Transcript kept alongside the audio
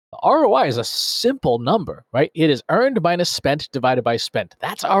ROI is a simple number, right? It is earned minus spent divided by spent.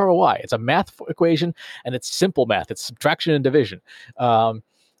 That's ROI. It's a math equation, and it's simple math. It's subtraction and division.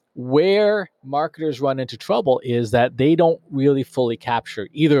 Where marketers run into trouble is that they don't really fully capture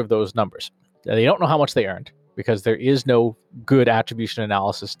either of those numbers. They don't know how much they earned because there is no good attribution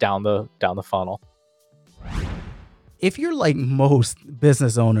analysis down the funnel. If you're like most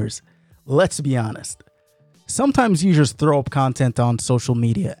business owners, let's be honest. Sometimes you just throw up content on social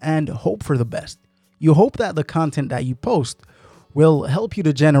media and hope for the best. You hope that the content that you post will help you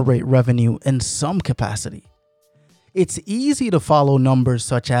to generate revenue in some capacity. It's easy to follow numbers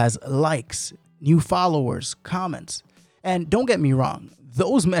such as likes, new followers, comments. And don't get me wrong,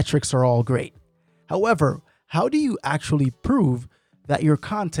 those metrics are all great. However, how do you actually prove that your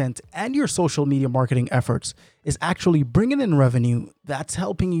content and your social media marketing efforts is actually bringing in revenue that's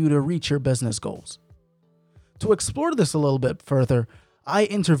helping you to reach your business goals? To explore this a little bit further, I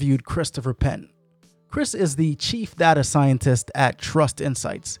interviewed Christopher Penn. Chris is the chief data scientist at Trust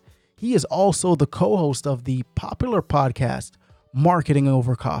Insights. He is also the co-host of the popular podcast, Marketing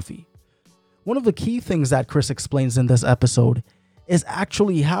Over Coffee. One of the key things that Chris explains in this episode is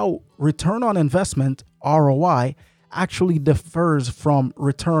actually how return on investment, ROI, actually differs from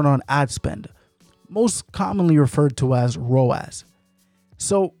return on ad spend, most commonly referred to as ROAS.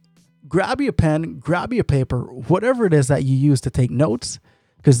 So grab your pen, grab your paper, whatever it is that you use to take notes,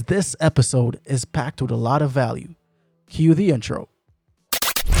 because this episode is packed with a lot of value. Cue the intro.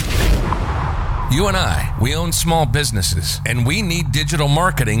 You and I, we own small businesses, and we need digital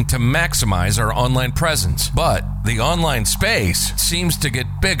marketing to maximize our online presence. But the online space seems to get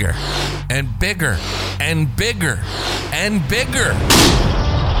bigger and bigger and bigger and bigger.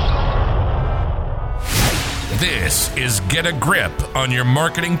 This is Get a Grip on Your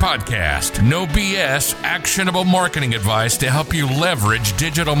Marketing Podcast. No BS, actionable marketing advice to help you leverage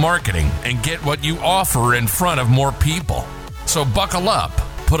digital marketing and get what you offer in front of more people. So buckle up,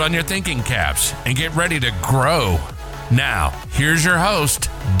 put on your thinking caps, and get ready to grow. Now, here's your host,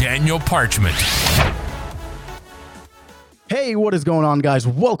 Daniel Parchment. Hey, what is going on, guys?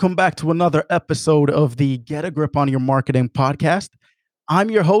 Welcome back to another episode of the Get a Grip on Your Marketing Podcast. I'm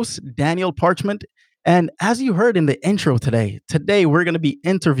your host, Daniel Parchment. And as you heard in the intro today we're going to be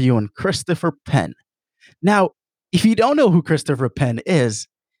interviewing Christopher Penn. Now, if you don't know who Christopher Penn is,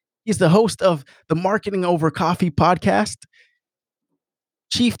 he's the host of the Marketing Over Coffee podcast,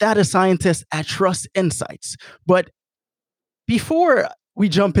 chief data scientist at Trust Insights. But before we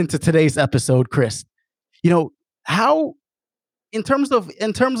jump into today's episode, Chris, how in terms of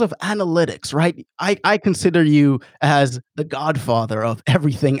analytics, right? I consider you as the godfather of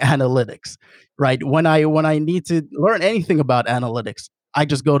everything analytics, right? When I need to learn anything about analytics, I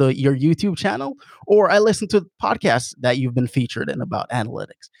just go to your YouTube channel or I listen to podcasts that you've been featured in about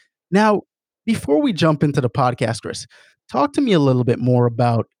analytics. Now, before we jump into the podcast, Chris, talk to me a little bit more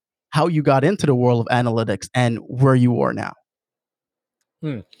about how you got into the world of analytics and where you are now.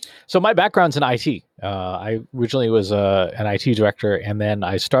 So my background's in IT. I originally was an IT director, and then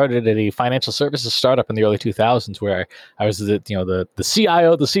I started at a financial services startup in the early 2000s, where I was the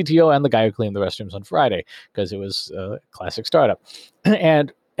CIO, the CTO, and the guy who cleaned the restrooms on Friday, because it was a classic startup.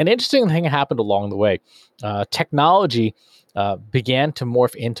 And an interesting thing happened along the way. Technology began to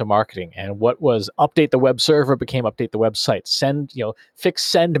morph into marketing, and what was update the web server became update the website. Fix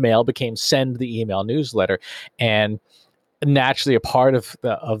send mail became send the email newsletter, and naturally a part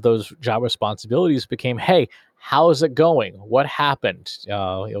of those job responsibilities became, hey, how is it going? What happened?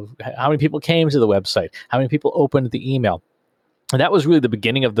 How many people came to the website? How many people opened the email? And that was really the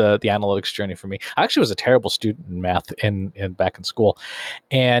beginning of the analytics journey for me. I actually was a terrible student in math back in school.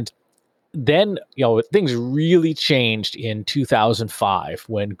 And then, things really changed in 2005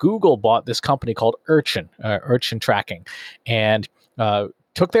 when Google bought this company called Urchin Tracking, and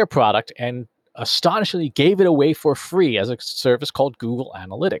took their product and astonishingly gave it away for free as a service called Google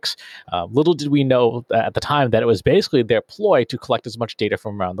Analytics. Little did we know at the time that it was basically their ploy to collect as much data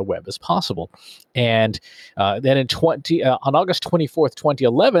from around the web as possible. And then on August 24th,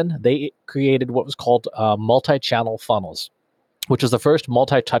 2011, they created what was called multi-channel funnels, which was the first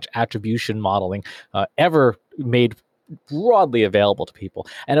multi-touch attribution modeling ever made broadly available to people.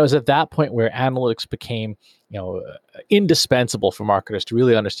 And it was at that point where analytics became indispensable for marketers to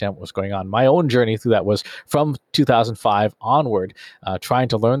really understand what was going on. My own journey through that was from 2005 onward, trying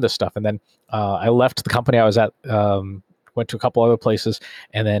to learn this stuff. And then I left the company I was at went to a couple other places,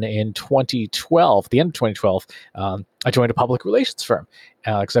 and then in 2012, the end of 2012, I joined a public relations firm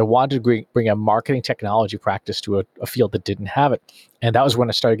because I wanted to bring a marketing technology practice to a field that didn't have it. And that was when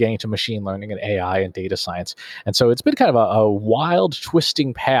I started getting into machine learning and AI and data science. And so it's been kind of a wild,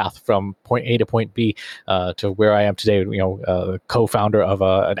 twisting path from point A to point B to where I am today, co-founder of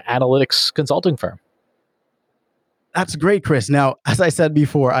an analytics consulting firm. That's great, Chris. Now, as I said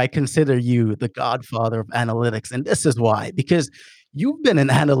before, I consider you the godfather of analytics. And this is why, because you've been in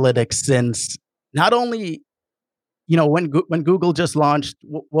analytics since not only, when Google just launched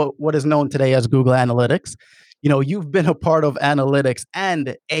what is known today as Google Analytics, you've been a part of analytics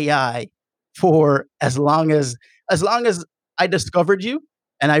and AI for as long as I discovered you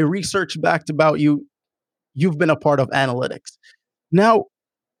and I researched back about you, you've been a part of analytics. Now,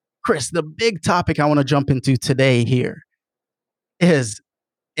 Chris, the big topic I want to jump into today here is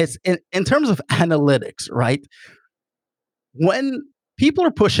it's in terms of analytics, right? When people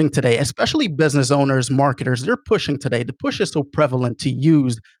are pushing today, especially business owners, marketers, they're pushing today. The push is so prevalent to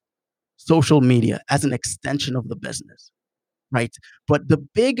use social media as an extension of the business, right? But the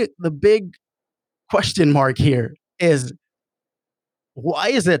big question mark here is, why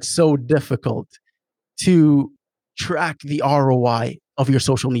is it so difficult to track the ROI of your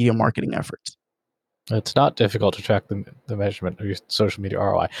social media marketing efforts? It's not difficult to track the measurement of your social media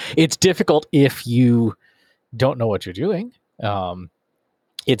ROI. It's difficult if you don't know what you're doing.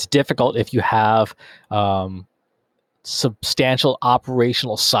 It's difficult if you have substantial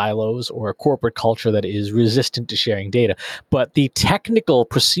operational silos or a corporate culture that is resistant to sharing data. But the technical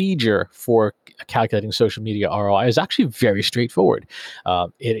procedure for calculating social media ROI is actually very straightforward.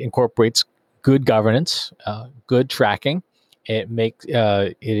 It incorporates good governance, good tracking. It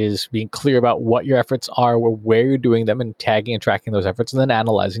is being clear about what your efforts are, where you're doing them, and tagging and tracking those efforts, and then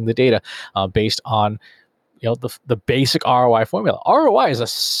analyzing the data based on the basic ROI formula. ROI is a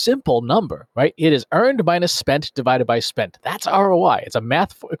simple number, right? It is earned minus spent divided by spent. That's ROI. It's a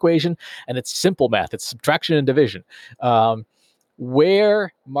math equation, and it's simple math. It's subtraction and division.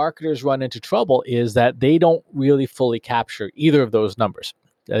 Where marketers run into trouble is that they don't really fully capture either of those numbers.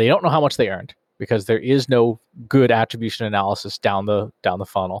 They don't know how much they earned, because there is no good attribution analysis down the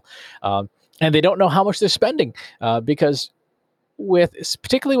funnel, and they don't know how much they're spending because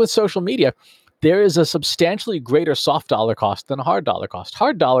particularly with social media, there is a substantially greater soft dollar cost than a hard dollar cost.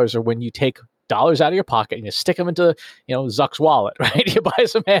 Hard dollars are when you take dollars out of your pocket and you stick them into Zuck's wallet, right? You buy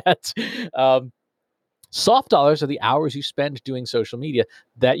some ads. Soft dollars are the hours you spend doing social media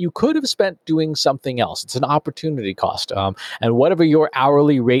that you could have spent doing something else. It's an opportunity cost. And whatever your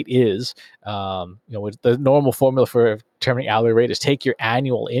hourly rate is, the normal formula for determining hourly rate is take your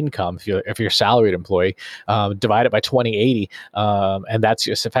annual income, if you're a salaried employee, divide it by 2080, and that's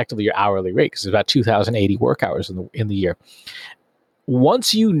just effectively your hourly rate, because it's about 2,080 work hours in the year.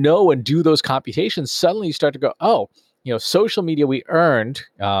 Once you know and do those computations, suddenly you start to go, social media we earned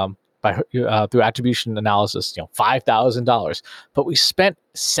through attribution analysis, $5,000, but we spent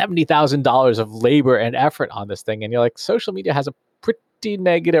 $70,000 of labor and effort on this thing. And you're like, social media has a pretty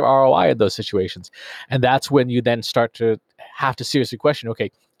negative ROI in those situations. And that's when you then start to have to seriously question,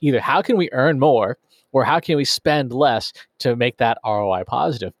 okay, either how can we earn more, or how can we spend less to make that ROI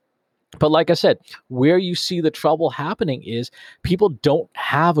positive? But like I said, where you see the trouble happening is people don't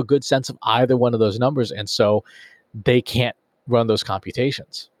have a good sense of either one of those numbers. And so they can't run those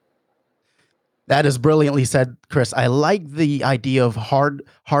computations. That is brilliantly said, Chris. I like the idea of hard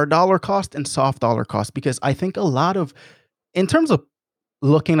dollar cost and soft dollar cost, because I think a lot of, in terms of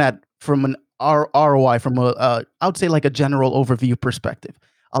looking at from an ROI, from I would say like a general overview perspective,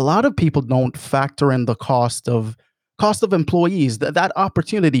 a lot of people don't factor in the cost of employees, that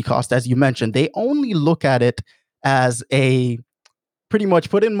opportunity cost, as you mentioned. They only look at it as a pretty much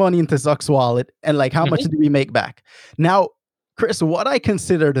put in money into Zuck's wallet and like, how much do we make back? Now, Chris, what I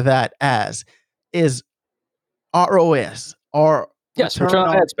consider that as is ROS, or return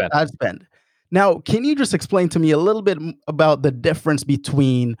on ad spend. Now, can you just explain to me a little bit about the difference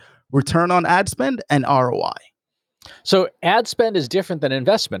between return on ad spend and ROI? So ad spend is different than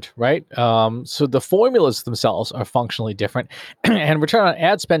investment, right? So the formulas themselves are functionally different, and return on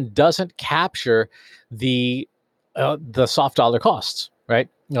ad spend doesn't capture the soft dollar costs, right?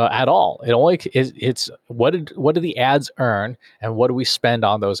 At all. It only it's what do the ads earn, and what do we spend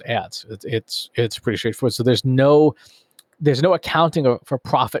on those ads? It's pretty straightforward. So there's no accounting for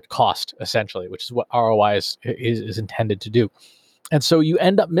profit cost, essentially, which is what ROI is intended to do. And so you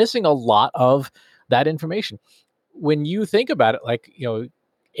end up missing a lot of that information. When you think about it, like,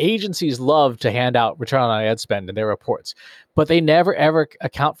 agencies love to hand out return on ad spend in their reports, but they never ever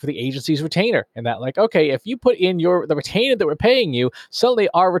account for the agency's retainer. And that, like, okay, if you put in the retainer that we're paying you, suddenly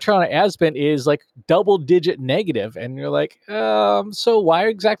our return on ad spend is like double digit negative. And you're like, so why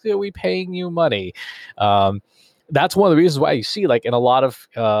exactly are we paying you money? That's one of the reasons why you see, like, in a lot of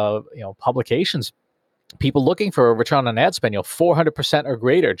publications, people looking for a return on ad spend, 400% or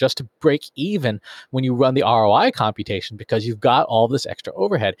greater, just to break even when you run the ROI computation, because you've got all this extra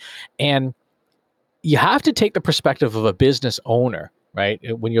overhead. And you have to take the perspective of a business owner, right?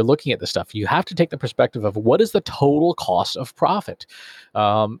 When you're looking at this stuff, you have to take the perspective of what is the total cost of profit.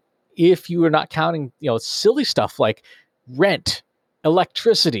 If you are not counting, silly stuff like rent,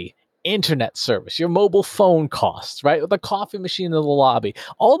 electricity, internet service, your mobile phone costs, right? The coffee machine in the lobby,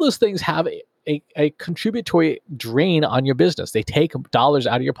 all those things have a contributory drain on your business. They take dollars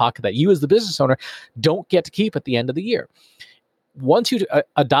out of your pocket that you as the business owner don't get to keep at the end of the year. Once you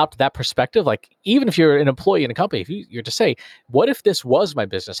adopt that perspective, like, even if you're an employee in a company, if you're to say, what if this was my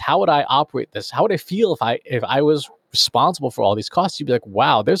business? How would I operate this? How would I feel if I was responsible for all these costs? You'd be like,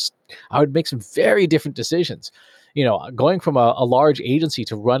 wow, I would make some very different decisions. Going from a large agency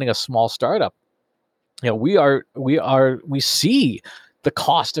to running a small startup, we see the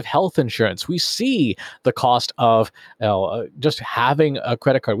cost of health insurance. We see the cost of just having a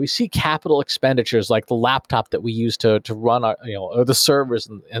credit card. We see capital expenditures like the laptop that we use to run our, or the servers,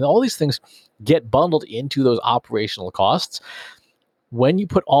 and all these things get bundled into those operational costs. When you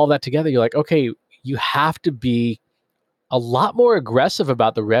put all that together, you're like, okay, you have to be a lot more aggressive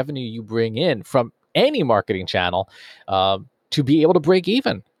about the revenue you bring in from any marketing channel to be able to break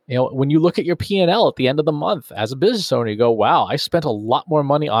even. When you look at your P&L at the end of the month as a business owner, you go, wow, I spent a lot more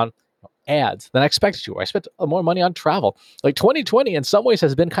money on ads than I expected to. I spent more money on travel. Like 2020 in some ways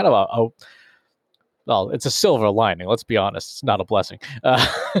has been kind of well, it's a silver lining. Let's be honest. It's not a blessing.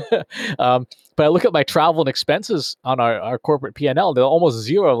 But I look at my travel and expenses on our corporate P&L, they're almost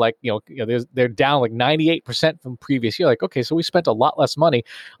zero. Like, they're down like 98% from previous year. Like, okay, so we spent a lot less money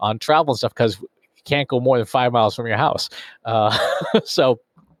on travel and stuff because you can't go more than 5 miles from your house. So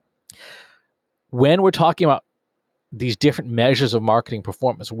when we're talking about these different measures of marketing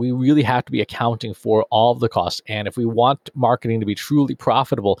performance, we really have to be accounting for all of the costs. And if we want marketing to be truly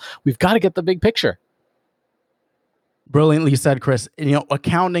profitable, we've got to get the big picture. Brilliantly said, Chris.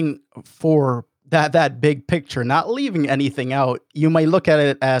 Accounting for that big picture, not leaving anything out. You might look at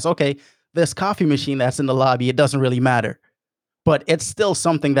it as, okay, this coffee machine that's in the lobby, it doesn't really matter. But it's still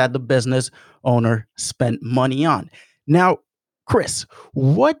something that the business owner spent money on. Now, Chris,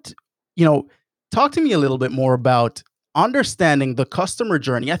 talk to me a little bit more about understanding the customer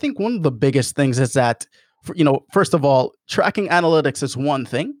journey. I think one of the biggest things is that, first of all, tracking analytics is one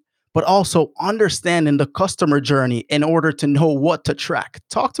thing, but also understanding the customer journey in order to know what to track.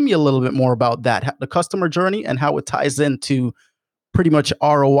 Talk to me a little bit more about that, the customer journey and how it ties into pretty much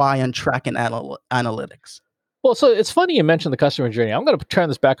ROI and tracking analytics. Well, so it's funny you mentioned the customer journey. I'm going to turn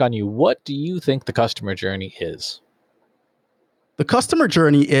this back on you. What do you think the customer journey is? The customer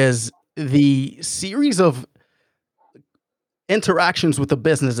journey is the series of interactions with the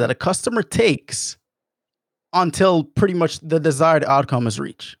business that a customer takes until pretty much the desired outcome is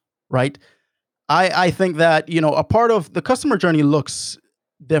reached, right? I think that, a part of the customer journey looks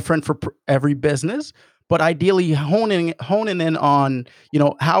different for every business, but ideally honing in on,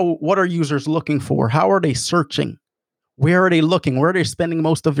 what are users looking for? How are they searching? Where are they looking? Where are they spending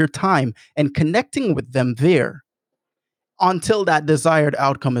most of their time? And connecting with them there until that desired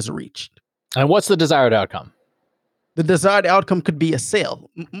outcome is reached. And what's the desired outcome? The desired outcome could be a sale.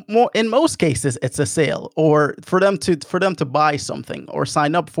 In most cases, it's a sale, or for them to buy something, or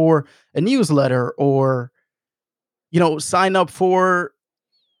sign up for a newsletter, or sign up for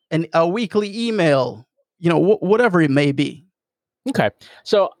a weekly email. Whatever it may be. Okay,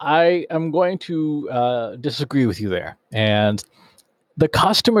 so I am going to disagree with you there. And the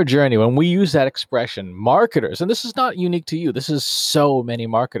customer journey, when we use that expression, marketers, and this is not unique to you, this is so many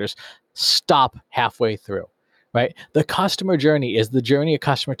marketers, stop halfway through, right? The customer journey is the journey a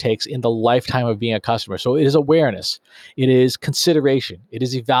customer takes in the lifetime of being a customer. So it is awareness, it is consideration, it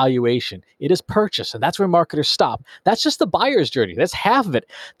is evaluation, it is purchase, and that's where marketers stop. That's just the buyer's journey. That's half of it.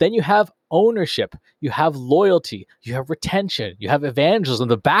 Then you have ownership, you have loyalty, you have retention, you have evangelism,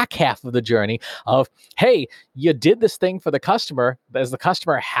 the back half of the journey of, hey, you did this thing for the customer. Is the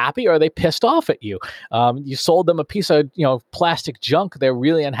customer happy, or are they pissed off at you? You sold them a piece of plastic junk. They're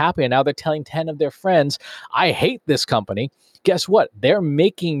really unhappy, and now they're telling 10 of their friends, I hate this company. Guess what? They're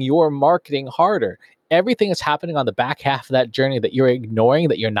making your marketing harder. everything that's happening on the back half of that journey that you're ignoring,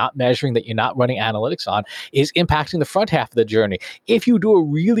 that you're not measuring, that you're not running analytics on, is impacting the front half of the journey. If you do a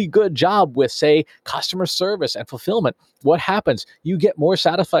really good job with, say, customer service and fulfillment, what happens? You get more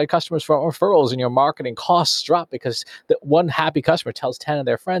satisfied customers from referrals, and your marketing costs drop because that one happy customer tells 10 of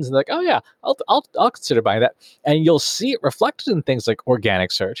their friends, and they're like, oh yeah, I'll consider buying that. And you'll see it reflected in things like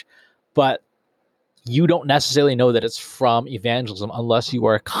organic search, but you don't necessarily know that it's from evangelism unless you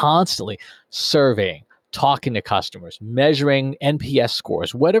are constantly surveying, talking to customers, measuring NPS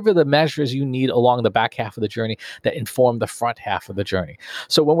scores, whatever the measures you need along the back half of the journey that inform the front half of the journey.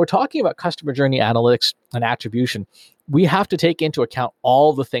 So when we're talking about customer journey analytics and attribution, we have to take into account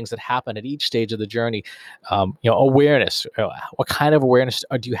all the things that happen at each stage of the journey. Awareness. What kind of awareness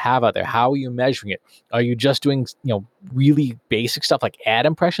do you have out there? How are you measuring it? Are you just doing, really basic stuff like ad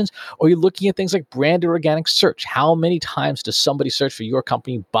impressions? Or are you looking at things like branded organic search? How many times does somebody search for your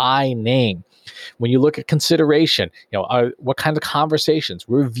company by name? When you look at consideration, what kinds of conversations,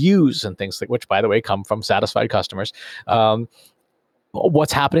 reviews, and things like, which, by the way, come from satisfied customers.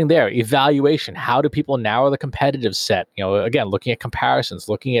 What's happening there? Evaluation. How do people narrow the competitive set? Again, looking at comparisons,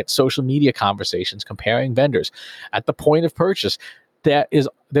 looking at social media conversations, comparing vendors. At the point of purchase, there's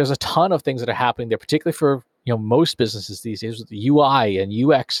a ton of things that are happening there, particularly for most businesses these days, with the UI and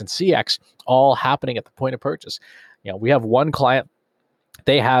UX and CX all happening at the point of purchase. We have one client.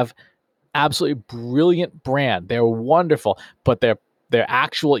 They have absolutely brilliant brand. They're wonderful, but their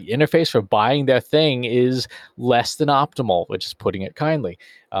actual interface for buying their thing is less than optimal, which is putting it kindly.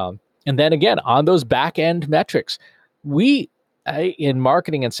 And then again, on those back end metrics, we in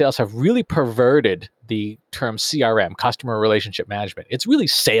marketing and sales have really perverted the term CRM, customer relationship management. It's really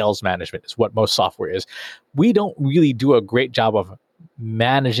sales management is what most software is. We don't really do a great job of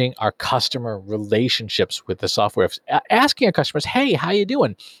managing our customer relationships with the software. Asking our customers, hey, how you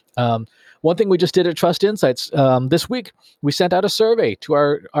doing? One thing we just did at Trust Insights this week, we sent out a survey to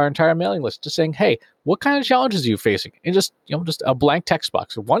our entire mailing list, just saying, hey, what kind of challenges are you facing? And just a blank text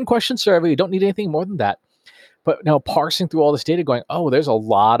box, a 1-question survey. You don't need anything more than that. But now parsing through all this data, going, oh, there's a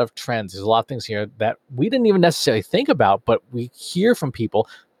lot of trends. There's a lot of things here that we didn't even necessarily think about, but we hear from people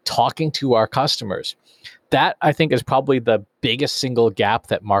talking to our customers. That, I think, is probably the biggest single gap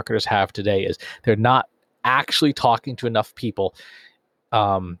that marketers have today, is they're not actually talking to enough people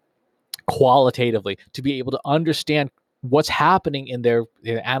qualitatively to be able to understand what's happening in their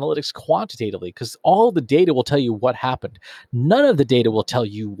analytics quantitatively, because all the data will tell you what happened. None of the data will tell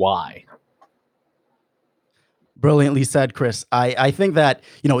you why. Brilliantly said, Chris. I think that,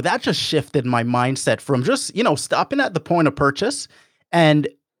 that just shifted my mindset from just, stopping at the point of purchase and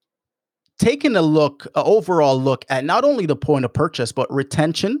taking a look, overall look at not only the point of purchase, but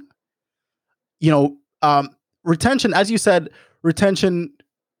retention. Retention, as you said,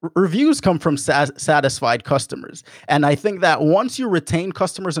 reviews come from satisfied customers. And I think that once you retain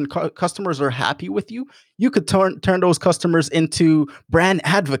customers and customers are happy with you, you could turn those customers into brand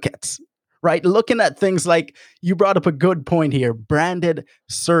advocates, right? Looking at things like, you brought up a good point here, branded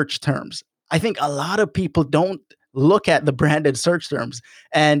search terms. I think a lot of people don't look at the branded search terms.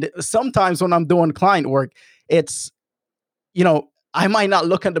 And sometimes when I'm doing client work, it's, I might not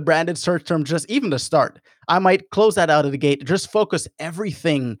look at the branded search term just even to start. I might close that out of the gate, just focus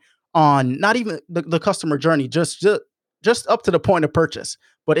everything on not even the customer journey, just up to the point of purchase.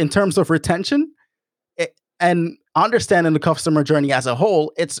 But in terms of retention and understanding the customer journey as a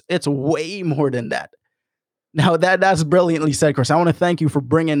whole, it's way more than that. Now that's brilliantly said, Chris. I want to thank you for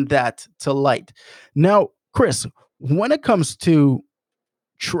bringing that to light. Now, Chris, when it comes to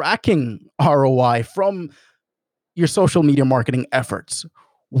tracking ROI from your social media marketing efforts,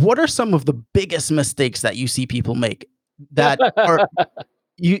 what are some of the biggest mistakes that you see people make that are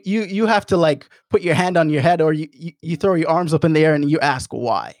you have to like put your hand on your head, or you throw your arms up in the air and you ask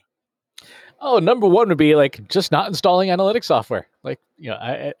why? Oh, number one would be like just not installing analytics software, or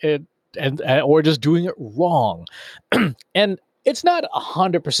just doing it wrong. And it's not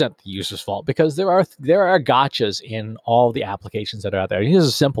 100% the user's fault, because there are gotchas in all the applications that are out there. Here's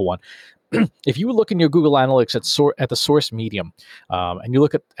a simple one. If you look in your Google Analytics at the source medium, and you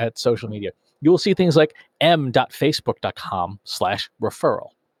look at social media, you will see things like m.facebook.com/referral.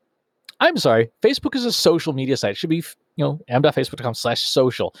 I'm sorry, Facebook is a social media site. It should be,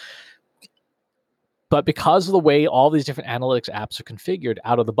 m.facebook.com/social. But because of the way all these different analytics apps are configured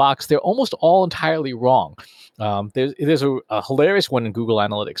out of the box, they're almost all entirely wrong. There's a hilarious one in Google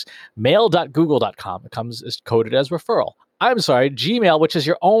Analytics. Mail.google.com is coded as referral. I'm sorry, Gmail, which is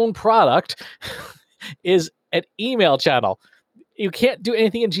your own product, is an email channel. You can't do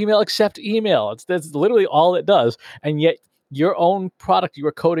anything in Gmail except email. That's literally all it does. And yet your own product you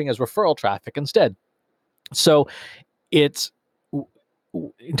are coding as referral traffic instead. So it's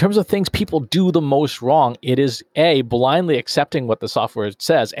in terms of things people do the most wrong, it is A, blindly accepting what the software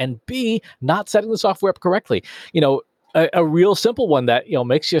says, and B, not setting the software up correctly. A real simple one that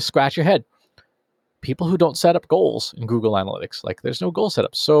makes you scratch your head. People who don't set up goals in Google Analytics, like there's no goal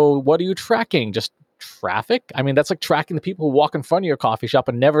setup. So what are you tracking? Just traffic? I mean, that's like tracking the people who walk in front of your coffee shop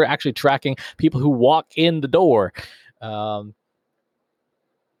and never actually tracking people who walk in the door. And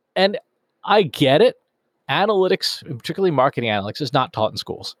I get it. Analytics, particularly marketing analytics, is not taught in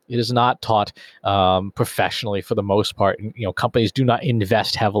schools. It is not taught professionally for the most part. And, companies do not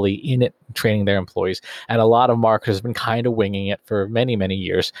invest heavily in it, training their employees. And a lot of marketers have been kind of winging it for many, many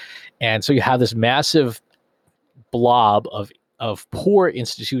years. And so you have this massive blob of poor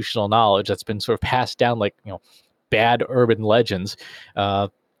institutional knowledge that's been sort of passed down like, bad urban legends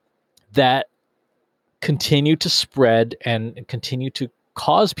that continue to spread and continue to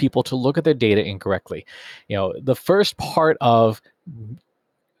cause people to look at their data incorrectly. The first part of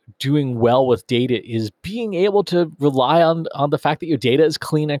doing well with data is being able to rely on the fact that your data is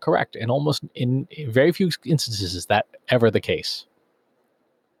clean and correct. And almost in very few instances is that ever the case.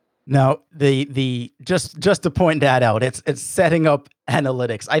 Now, the just to point that out, it's setting up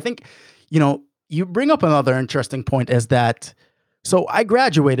analytics. I think, you bring up another interesting point is that, so I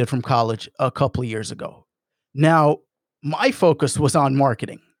graduated from college a couple of years ago. Now, my focus was on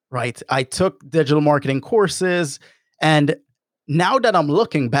marketing, right? I took digital marketing courses, and now that I'm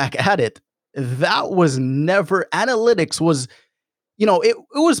looking back at it, that was never, analytics was, it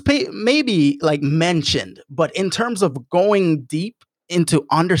was maybe like mentioned, but in terms of going deep into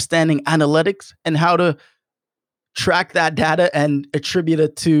understanding analytics and how to track that data and attribute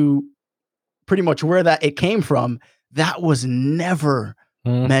it to pretty much where that it came from, that was never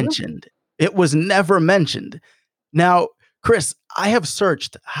mentioned. It was never mentioned. Now, Chris, I have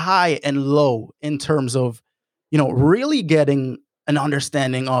searched high and low in terms of, really getting an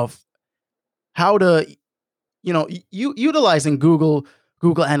understanding of how to, utilizing Google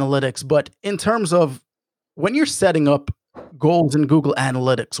Analytics. But in terms of when you're setting up goals in Google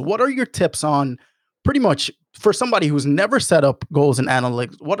Analytics, what are your tips on, pretty much for somebody who's never set up goals in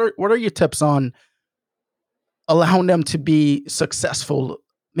analytics? What are your tips on allowing them to be successful?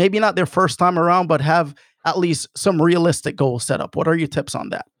 Maybe not their first time around, but have at least some realistic goals set up. What are your tips on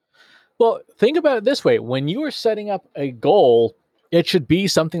that? Well, think about it this way. When you are setting up a goal, it should be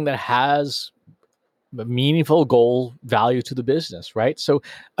something that has a meaningful goal value to the business, right? So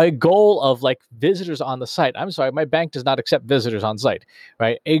a goal of like visitors on the site. I'm sorry, my bank does not accept visitors on site,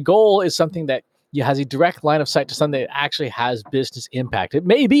 right? A goal is something that has a direct line of sight to something that actually has business impact. It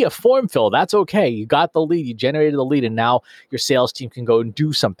may be a form fill. That's okay. You got the lead, you generated the lead, and now your sales team can go and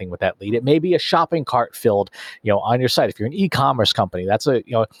do something with that lead. It may be a shopping cart filled, on your site. If you're an e-commerce company, that's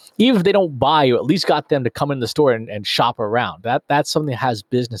even if they don't buy, you at least got them to come in the store and shop around. That's something that has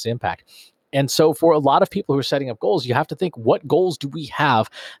business impact. And so for a lot of people who are setting up goals, you have to think, what goals do we have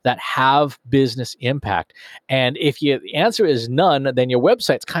that have business impact? And if the answer is none, then your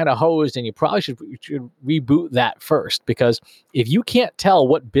website's kind of hosed, and you probably should reboot that first. Because if you can't tell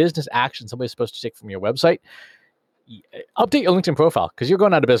what business action somebody's supposed to take from your website, update your LinkedIn profile, because you're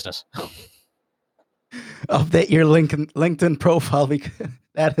going out of business. Update your LinkedIn profile, because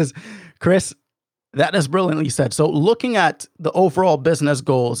that is, Chris, that is brilliantly said. So looking at the overall business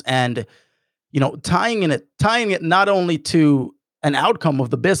goals and tying it not only to an outcome of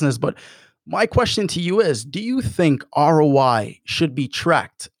the business, but my question to you is, do you think ROI should be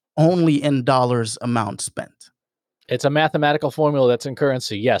tracked only in dollars amount spent? It's a mathematical formula that's in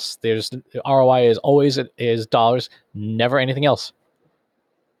currency. Yes, there's ROI is always is dollars, never anything else.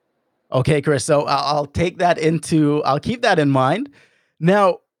 Okay, Chris. So I'll keep that in mind.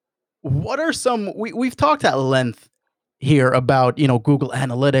 Now, what are some, we've talked at length here about, Google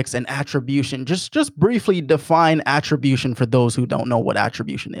Analytics and attribution. Just briefly define attribution for those who don't know what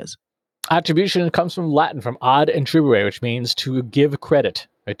attribution is. Attribution comes from Latin, from ad attribuere, which means to give credit,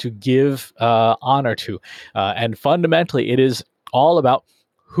 right? To give honor to. And fundamentally, it is all about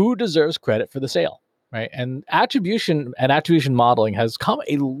who deserves credit for the sale, right? And attribution modeling has come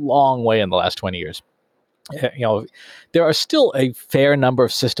a long way in the last 20 years. There are still a fair number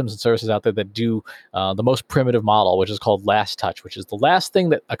of systems and services out there that do the most primitive model, which is called last touch, which is the last thing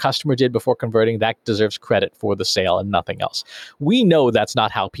that a customer did before converting that deserves credit for the sale and nothing else. We know that's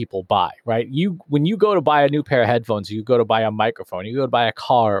not how people buy, right? When you go to buy a new pair of headphones, you go to buy a microphone, you go to buy a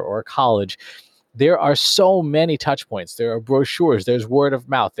car or a college, there are so many touch points. There are brochures, there's word of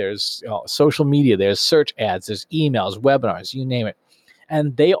mouth, there's social media, there's search ads, there's emails, webinars, you name it.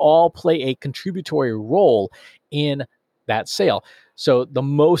 And they all play a contributory role in that sale. So the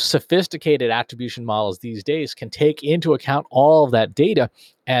most sophisticated attribution models these days can take into account all of that data,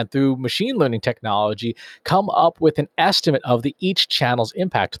 and through machine learning technology, come up with an estimate of each channel's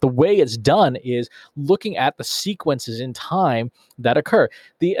impact. The way it's done is looking at the sequences in time that occur.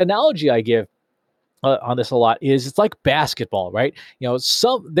 The analogy I give on this a lot is it's like basketball, right?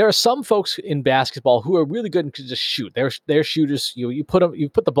 There are some folks in basketball who are really good and can just shoot. They're shooters. You put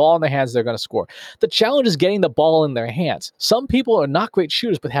the ball in their hands, they're going to score. The challenge is getting the ball in their hands. Some people are not great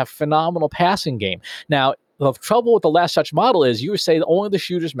shooters but have phenomenal passing game. Now, the trouble with the last touch model is you say only the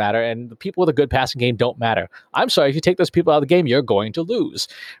shooters matter and the people with a good passing game don't matter. I'm sorry, if you take those people out of the game, you're going to lose,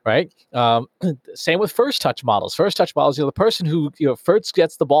 right? Same with first touch models. First touch models, the person who first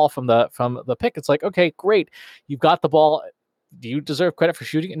gets the ball from the pick, it's like, okay, great, you've got the ball. Do you deserve credit for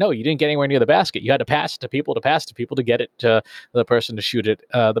shooting it? No, you didn't get anywhere near the basket. You had to pass to people to get it to the person to shoot it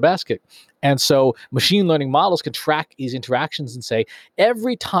the basket. And so machine learning models can track these interactions and say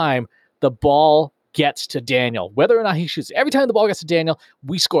every time the ball gets to Daniel, whether or not he shoots, every time the ball gets to Daniel,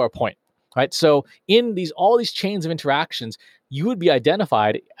 we score a point, right? So in all these chains of interactions, you would be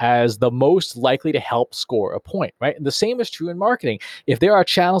identified as the most likely to help score a point, right? And the same is true in marketing. If there are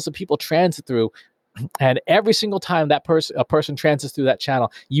channels that people transit through, and every single time a person transits through that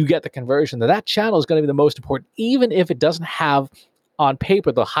channel, you get the conversion, that channel is going to be the most important, even if it doesn't have on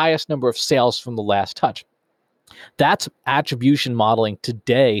paper the highest number of sales from the last touch. That's attribution modeling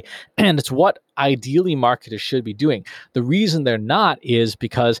today, and it's what ideally marketers should be doing. The reason they're not is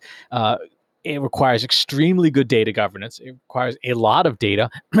because it requires extremely good data governance. It requires a lot of data,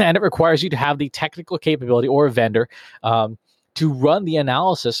 and it requires you to have the technical capability or a vendor to run the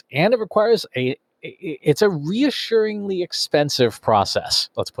analysis, and it requires it's a reassuringly expensive process.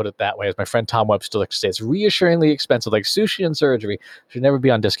 Let's put it that way. As my friend Tom Webster likes to say, it's reassuringly expensive, like sushi and surgery. Should never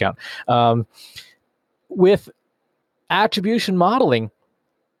be on discount. With attribution modeling,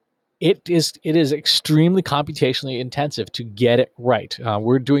 it is extremely computationally intensive to get it right.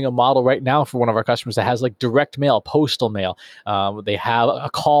 We're doing a model right now for one of our customers that has like direct mail, postal mail. They have a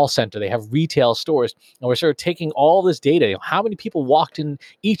call center, they have retail stores, and we're sort of taking all this data. How many people walked in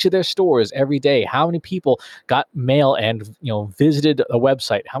each of their stores every day? How many people got mail and visited a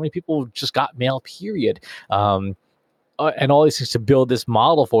website? How many people just got mail? Period. And all these things to build this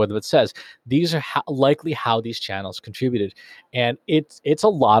model for them. It says these are likely how these channels contributed, and it's a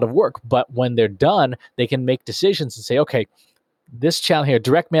lot of work. But when they're done, they can make decisions and say, okay, this channel here,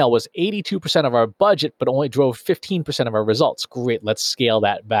 direct mail, was 82% of our budget, but only drove 15% of our results. Great, let's scale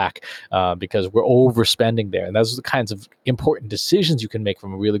that back because we're overspending there. And those are the kinds of important decisions you can make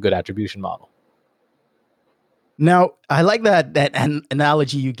from a really good attribution model. Now, I like that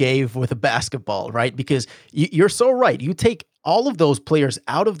analogy you gave with a basketball, right? Because you're so right. You take all of those players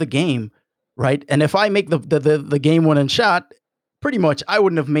out of the game, right? And if I make the game-winning shot, pretty much I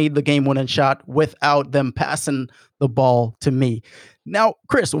wouldn't have made the game-winning shot without them passing the ball to me. Now,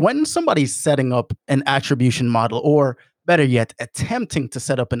 Chris, when somebody's setting up an attribution model, or better yet, attempting to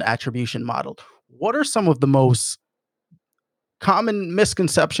set up an attribution model, what are some of the most common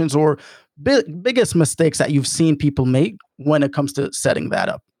misconceptions or biggest mistakes that you've seen people make when it comes to setting that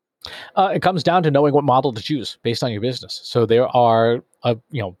up? It comes down to knowing what model to choose based on your business. So there are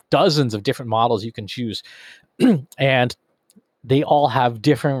dozens of different models you can choose, and they all have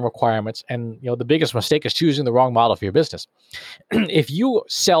different requirements. And the biggest mistake is choosing the wrong model for your business. If you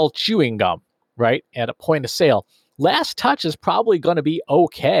sell chewing gum, right, at a point of sale, last touch is probably going to be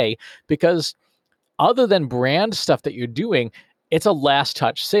okay, because other than brand stuff that you're doing, it's a last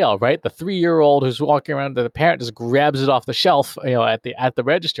touch sale, right? The 3-year-old who's walking around, the parent just grabs it off the shelf, at the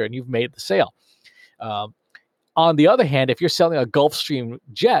register, and you've made the sale. On the other hand, if you're selling a Gulfstream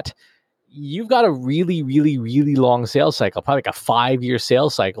jet, you've got a really, really, really long sales cycle, probably like a 5-year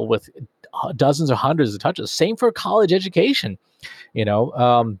sales cycle with dozens or hundreds of touches. Same for college education,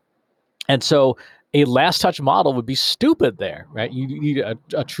 and so a last touch model would be stupid there, right? You need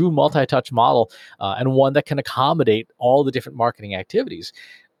a true multi-touch model and one that can accommodate all the different marketing activities.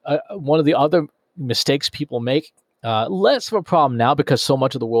 One of the other mistakes people make, less of a problem now because so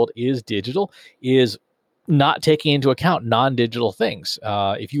much of the world is digital, is not taking into account non-digital things.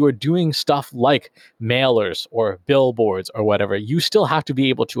 If you are doing stuff like mailers or billboards or whatever, you still have to be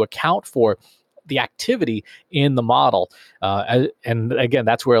able to account for the activity in the model. And again,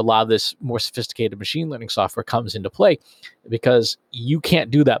 that's where a lot of this more sophisticated machine learning software comes into play, because you can't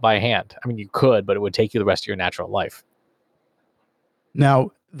do that by hand. I mean, you could, but it would take you the rest of your natural life.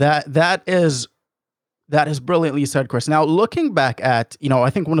 Now, that is brilliantly said, Chris. Now, looking back at, I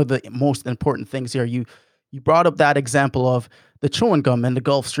think one of the most important things here, you brought up that example of the chewing gum and the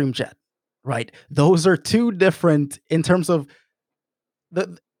Gulfstream jet, right? Those are two different in terms of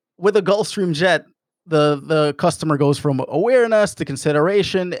the with the Gulfstream jet, the customer goes from awareness to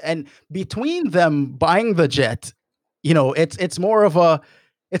consideration, and between them buying the jet, it's more of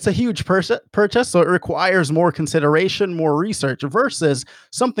it's a huge purchase, so it requires more consideration, more research versus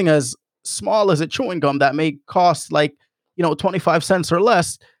something as small as a chewing gum that may cost like 25 cents or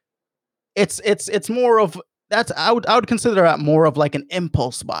less. It's more of that's I would consider that more of like an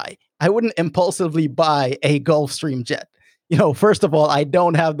impulse buy. I wouldn't impulsively buy a Gulfstream jet. First of all, I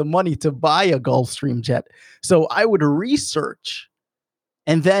don't have the money to buy a Gulfstream jet. So I would research,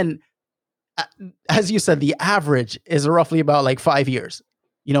 and then uh, as you said, the average is roughly about like 5 years.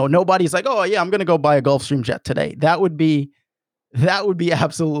 Nobody's like, oh yeah, I'm gonna go buy a Gulfstream jet today. That would be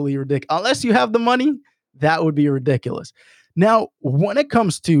absolutely ridiculous. Unless you have the money, that would be ridiculous. Now, when it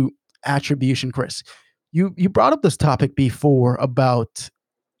comes to attribution, Chris, you brought up this topic before about,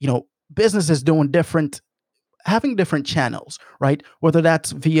 businesses doing different having different channels, right? Whether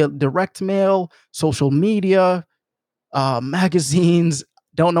that's via direct mail, social media, magazines.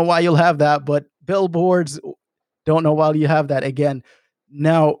 Don't know why you'll have that, but billboards. Don't know why you have that again.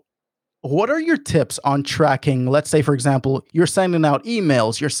 Now, what are your tips on tracking? Let's say, for example, you're sending out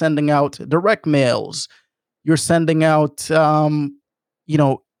emails, you're sending out direct mails, you're sending out,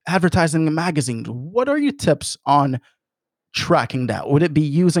 advertising in magazines. What are your tips on tracking that? Would it be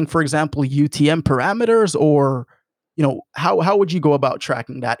using, for example, UTM parameters, or, how would you go about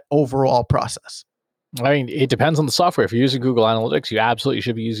tracking that overall process? I mean, it depends on the software. If you're using Google Analytics, you absolutely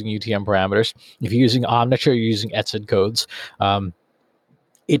should be using UTM parameters. If you're using Omniture, you're using ETSID codes.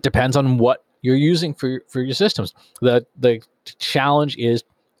 It depends on what you're using for your systems. The challenge is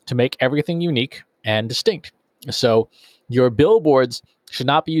to make everything unique and distinct. So your billboards should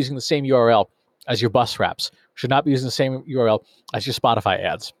not be using the same URL as your bus wraps, should not be using the same URL as your Spotify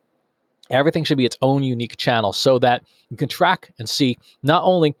ads. Everything should be its own unique channel so that you can track and see not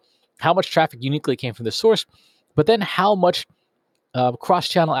only how much traffic uniquely came from this source, but then how much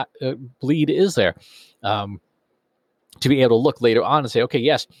cross-channel bleed is there, to be able to look later on and say, okay,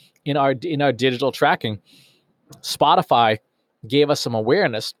 yes, in our digital tracking, Spotify gave us some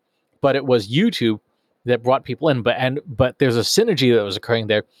awareness, but it was YouTube that brought people in. But there's a synergy that was occurring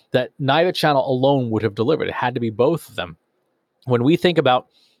there that neither channel alone would have delivered. It had to be both of them. When we think about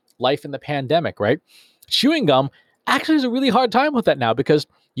life in the pandemic, right? Chewing gum actually has a really hard time with that now because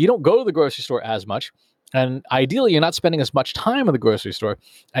you don't go to the grocery store as much. And ideally, you're not spending as much time in the grocery store.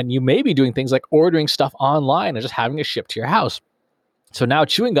 And you may be doing things like ordering stuff online and just having it shipped to your house. So now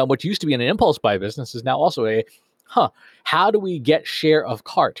chewing gum, which used to be an impulse buy business, is now also how do we get share of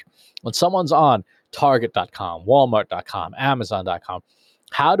cart? When someone's on Target.com, Walmart.com, Amazon.com,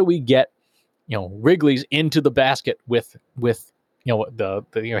 how do we get, Wrigley's into the basket with the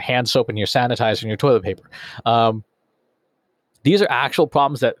your hand soap and your sanitizer and your toilet paper? These are actual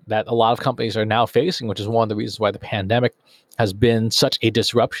problems that a lot of companies are now facing, which is one of the reasons why the pandemic has been such a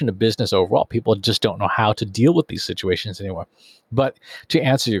disruption to business overall. People just don't know how to deal with these situations anymore. But to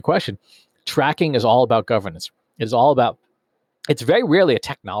answer your question, tracking is all about governance. It's very rarely a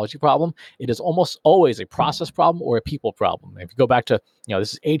technology problem. It is almost always a process problem or a people problem. If you go back to,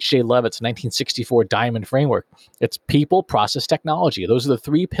 this is H.J. Levitt's 1964 Diamond Framework. It's people, process, technology. Those are the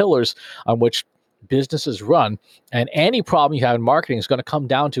three pillars on which businesses run, and any problem you have in marketing is going to come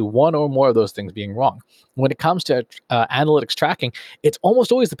down to one or more of those things being wrong. When it comes to analytics tracking, it's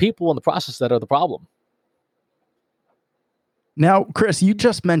almost always the people in the process that are the problem. Now, Chris, you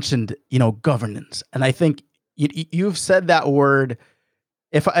just mentioned, governance, and I think you've said that word.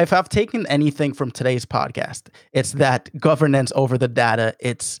 If I've taken anything from today's podcast, it's that governance over the data.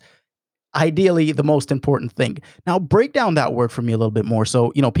 It's ideally the most important thing. Now, break down that word for me a little bit more,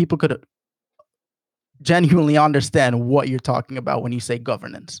 so people could genuinely understand what you're talking about when you say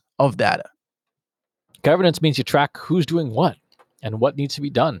governance of data. Governance means you track who's doing what and what needs to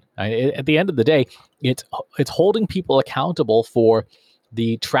be done. At the end of the day, it's holding people accountable for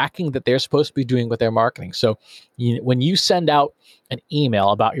the tracking that they're supposed to be doing with their marketing. So when you send out an email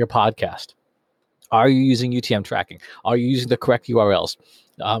about your podcast, are you using UTM tracking? Are you using the correct URLs?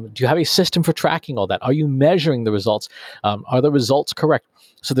 Do you have a system for tracking all that? Are you measuring the results? Are the results correct?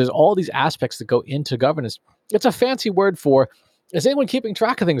 So there's all these aspects that go into governance. It's a fancy word for, is anyone keeping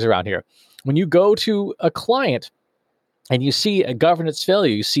track of things around here? When you go to a client and you see a governance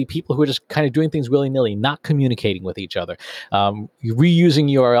failure, you see people who are just kind of doing things willy-nilly, not communicating with each other, reusing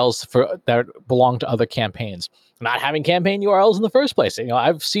URLs that belong to other campaigns, not having campaign URLs in the first place.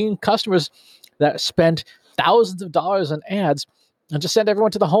 I've seen customers that spent thousands of dollars on ads and just send everyone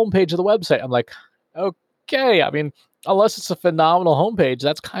to the homepage of the website. I'm like, okay, I mean, unless it's a phenomenal homepage,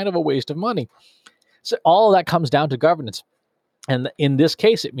 that's kind of a waste of money. So all of that comes down to governance. And in this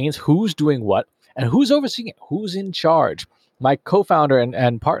case, it means who's doing what and who's overseeing it, who's in charge. My co-founder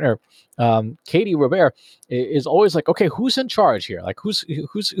and partner, Katie Robert, is always like, okay, who's in charge here? Like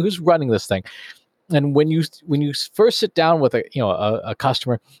who's running this thing? And when you first sit down with a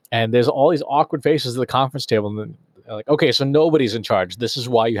customer, and there's all these awkward faces at the conference table, and then like, okay, so nobody's in charge. This is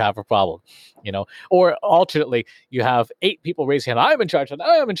why you have a problem, Or alternately, you have 8 people raising hand. I'm in charge, and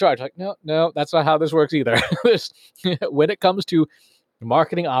I am in charge. Like, no, that's not how this works either. When it comes to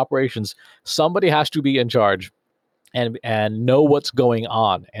marketing operations, somebody has to be in charge and know what's going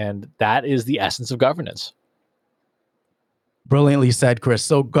on, and that is the essence of governance. Brilliantly said, Chris.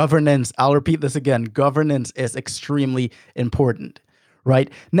 So governance, I'll repeat this again. Governance is extremely important, right?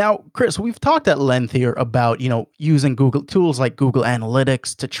 Now, Chris, we've talked at length here about, using Google tools like Google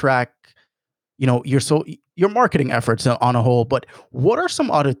Analytics to track, your marketing efforts on a whole. But what are some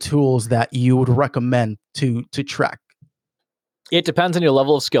other tools that you would recommend to track? It depends on your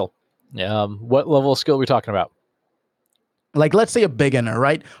level of skill. What level of skill are we talking about? Like, let's say a beginner,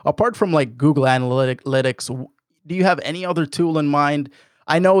 right? Apart from like Google Analytics, do you have any other tool in mind?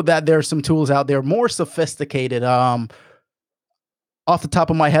 I know that there are some tools out there more sophisticated. Off the top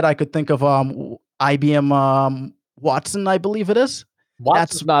of my head, I could think of IBM Watson, I believe it is.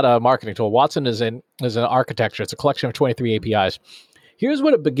 Watson's not a marketing tool. Watson is an architecture. It's a collection of 23 APIs. Here's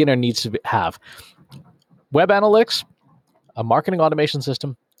what a beginner needs to have: web analytics, a marketing automation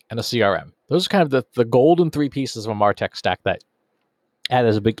system, and a CRM. Those are kind of the golden 3 pieces of a MarTech stack that,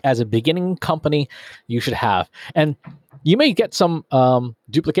 as a beginning company, you should have. And you may get some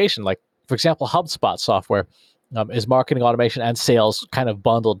duplication. Like, for example, HubSpot software is marketing automation and sales kind of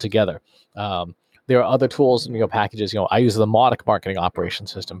bundled together. There are other tools and packages. I use the Mautic marketing operation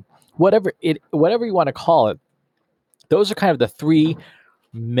system. Whatever you want to call it, those are kind of the 3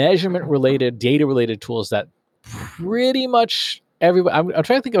 measurement-related, data-related tools that pretty much everybody. I'm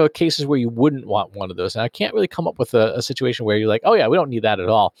trying to think of cases where you wouldn't want one of those, and I can't really come up with a situation where you're like, oh yeah, we don't need that at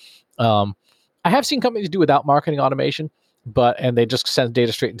all. I have seen companies do without marketing automation, and they just send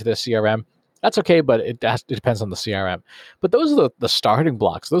data straight into their CRM. That's okay, but it depends on the CRM. But those are the starting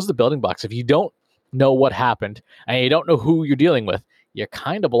blocks. Those are the building blocks. If you don't know what happened and you don't know who you're dealing with, you're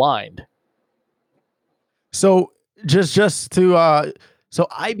kind of blind. So just to so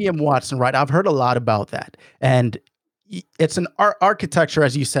IBM Watson, right? I've heard a lot about that, and it's an architecture,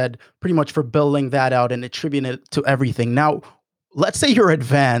 as you said, pretty much for building that out and attributing it to everything. Now, let's say you're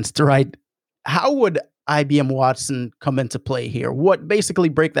advanced, right? How would IBM Watson come into play here? Basically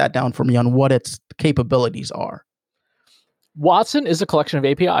break that down for me on what its capabilities are. Watson is a collection of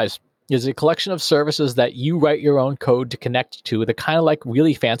APIs. Is a collection of services that you write your own code to connect to. They're kind of like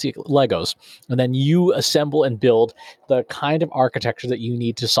really fancy Legos. And then you assemble and build the kind of architecture that you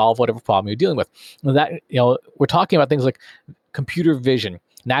need to solve whatever problem you're dealing with. And that, we're talking about things like computer vision,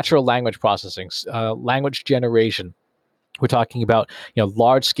 natural language processing, language generation. We're talking about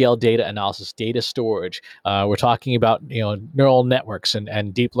large scale data analysis, data storage. We're talking about neural networks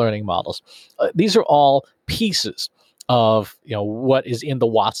and deep learning models. These are all pieces of what is in the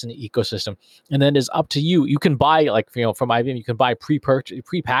Watson ecosystem, and then it's up to you. You can buy from IBM. You can buy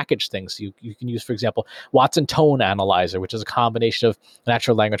prepackaged things. You can use, for example, Watson Tone Analyzer, which is a combination of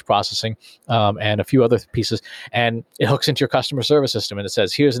natural language processing and a few other pieces, and it hooks into your customer service system, and it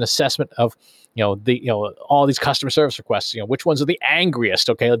says, here's an assessment of all these customer service requests. Which ones are the angriest?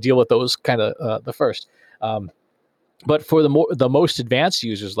 Okay, I'll deal with those kind of the first. But for the most advanced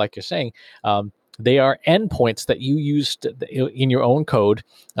users, like you're saying, they are endpoints that you use in your own code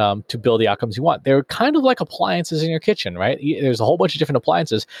to build the outcomes you want. They're kind of like appliances in your kitchen, right? There's a whole bunch of different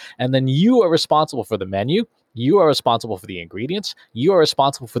appliances, and then you are responsible for the menu. You are responsible for the ingredients. You are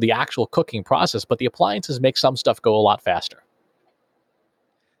responsible for the actual cooking process, but the appliances make some stuff go a lot faster.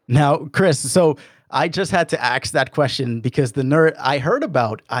 Now, Chris, so I just had to ask that question because I heard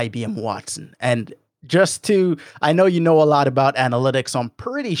about IBM Watson, and I know you know a lot about analytics, so I'm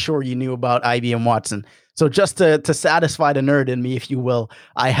pretty sure you knew about IBM Watson. So just to satisfy the nerd in me, if you will,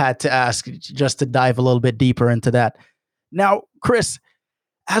 I had to ask just to dive a little bit deeper into that. Now, Chris,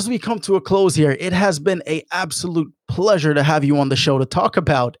 as we come to a close here, it has been an absolute pleasure to have you on the show to talk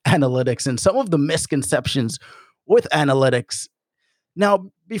about analytics and some of the misconceptions with analytics.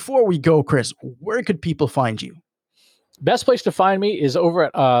 Now, before we go, Chris, where could people find you? Best place to find me is over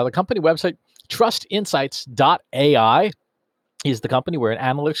at the company website. TrustInsights.ai is the company. We're an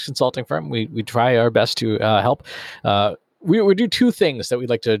analytics consulting firm. We try our best to help. We do 2 things that we'd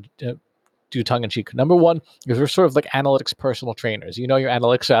like to do tongue in cheek. Number one is we're sort of like analytics personal trainers. Your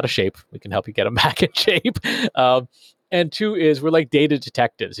analytics are out of shape. We can help you get them back in shape. And two is we're like data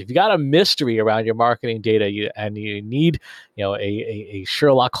detectives. If you got a mystery around your marketing data and you need, a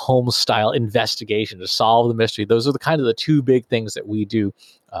Sherlock Holmes style investigation to solve the mystery, those are the two big things that we do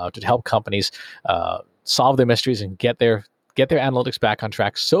to help companies solve their mysteries and get their analytics back on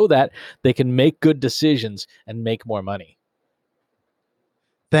track so that they can make good decisions and make more money.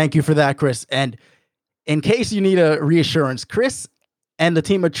 Thank you for that, Chris. And in case you need a reassurance, Chris and the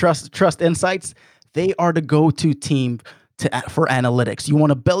team of Trust Insights, they are the go-to team for analytics. You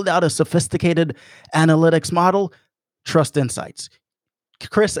want to build out a sophisticated analytics model? Trust Insights.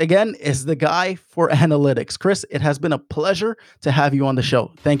 Chris, again, is the guy for analytics. Chris, it has been a pleasure to have you on the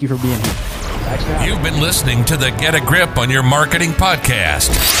show. Thank you for being here. You've been listening to the Get a Grip on Your Marketing podcast,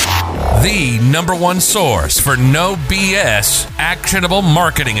 the #1 source for no BS actionable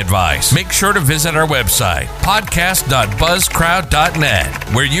marketing advice. Make sure to visit our website,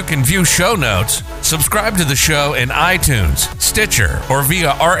 podcast.buzzcrowd.net, where you can view show notes, subscribe to the show in iTunes, Stitcher, or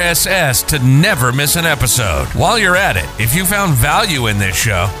via RSS to never miss an episode. While you're at it, if you found value in this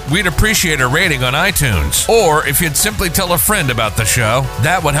show, we'd appreciate a rating on iTunes. Or if you'd simply tell a friend about the show,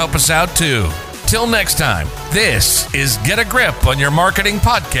 that would help us out too. Till next time, this is Get a Grip on Your Marketing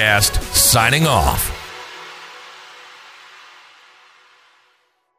podcast, signing off.